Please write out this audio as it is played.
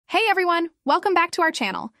everyone, welcome back to our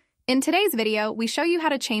channel. In today's video, we show you how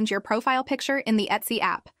to change your profile picture in the Etsy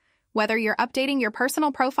app. Whether you're updating your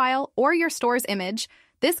personal profile or your store's image,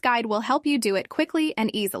 this guide will help you do it quickly and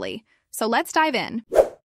easily. So let's dive in.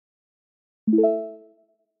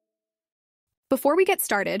 Before we get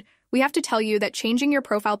started, we have to tell you that changing your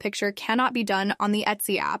profile picture cannot be done on the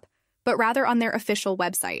Etsy app, but rather on their official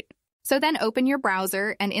website. So then open your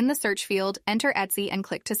browser and in the search field, enter Etsy and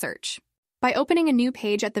click to search. By opening a new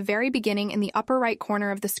page at the very beginning in the upper right corner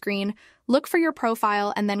of the screen, look for your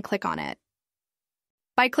profile and then click on it.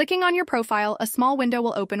 By clicking on your profile, a small window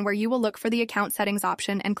will open where you will look for the account settings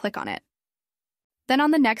option and click on it. Then on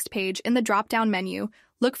the next page, in the drop-down menu,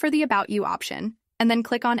 look for the About You option, and then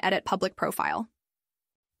click on Edit Public Profile.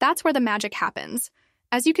 That's where the magic happens.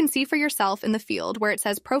 As you can see for yourself in the field where it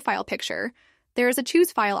says Profile Picture, there is a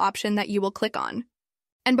Choose File option that you will click on.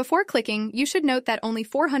 And before clicking, you should note that only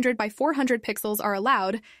 400 by 400 pixels are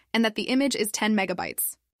allowed and that the image is 10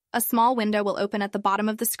 megabytes. A small window will open at the bottom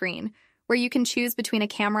of the screen, where you can choose between a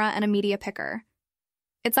camera and a media picker.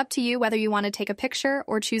 It's up to you whether you want to take a picture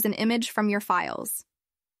or choose an image from your files.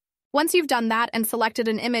 Once you've done that and selected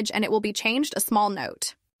an image and it will be changed, a small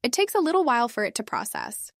note. It takes a little while for it to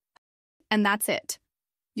process. And that's it.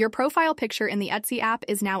 Your profile picture in the Etsy app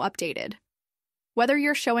is now updated. Whether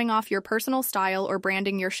you're showing off your personal style or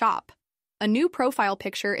branding your shop, a new profile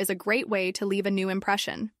picture is a great way to leave a new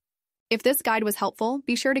impression. If this guide was helpful,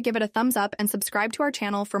 be sure to give it a thumbs up and subscribe to our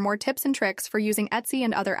channel for more tips and tricks for using Etsy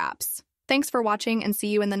and other apps. Thanks for watching and see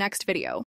you in the next video.